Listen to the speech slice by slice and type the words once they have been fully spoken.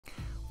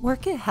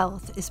Workit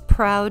Health is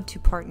proud to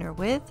partner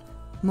with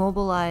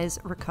Mobilize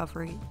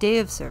Recovery Day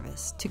of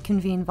Service to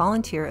convene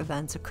volunteer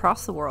events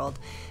across the world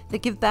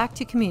that give back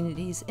to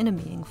communities in a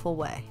meaningful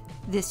way.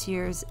 This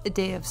year's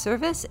Day of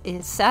Service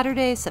is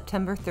Saturday,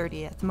 September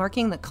 30th,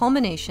 marking the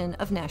culmination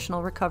of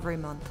National Recovery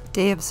Month.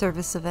 Day of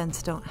Service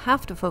events don't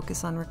have to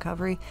focus on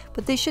recovery,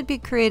 but they should be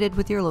created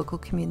with your local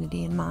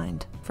community in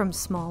mind. From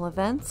small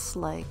events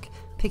like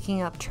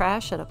picking up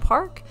trash at a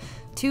park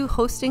to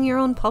hosting your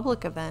own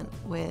public event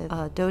with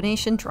a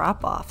donation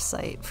drop-off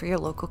site for your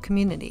local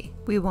community.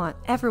 We want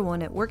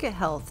everyone at Workit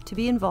Health to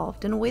be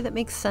involved in a way that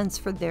makes sense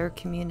for their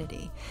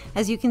community.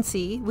 As you can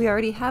see, we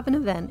already have an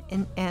event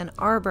in Ann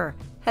Arbor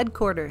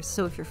headquarters,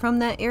 so if you're from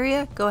that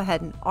area, go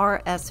ahead and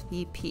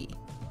RSVP.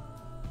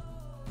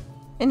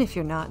 And if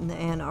you're not in the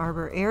Ann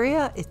Arbor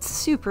area, it's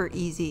super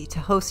easy to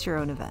host your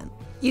own event.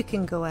 You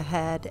can go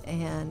ahead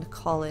and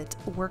call it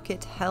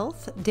Workit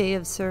Health Day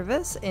of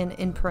Service and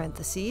in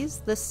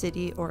parentheses, the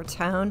city or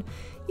town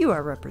you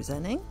are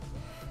representing.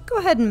 Go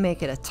ahead and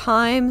make it a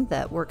time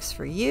that works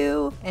for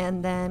you,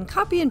 and then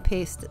copy and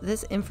paste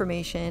this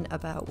information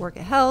about Workit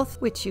Health,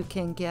 which you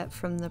can get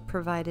from the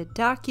provided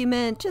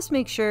document. Just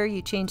make sure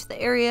you change the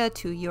area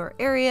to your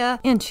area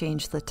and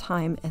change the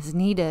time as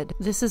needed.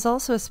 This is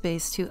also a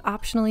space to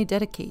optionally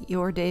dedicate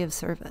your day of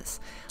service.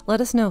 Let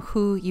us know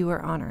who you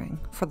are honoring,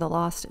 for the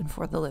lost and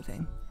for the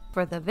living.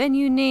 For the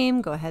venue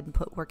name, go ahead and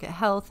put Workit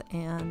Health,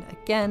 and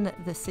again,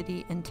 the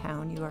city and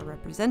town you are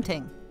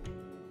representing.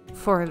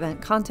 For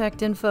event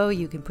contact info,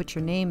 you can put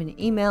your name and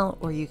email,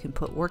 or you can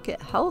put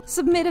Workit Health.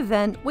 Submit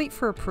event, wait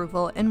for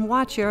approval, and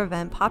watch your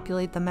event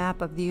populate the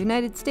map of the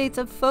United States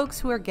of folks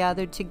who are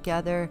gathered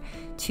together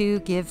to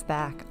give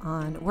back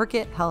on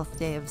Workit Health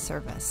Day of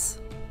Service.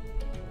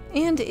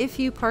 And if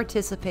you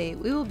participate,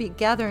 we will be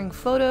gathering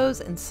photos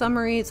and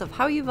summaries of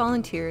how you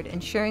volunteered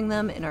and sharing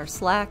them in our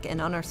Slack and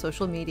on our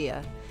social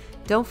media.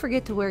 Don't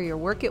forget to wear your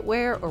Workit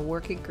wear or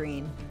Workit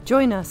green.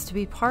 Join us to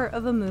be part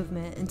of a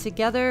movement, and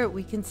together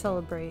we can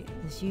celebrate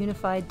this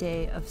unified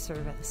day of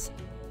service.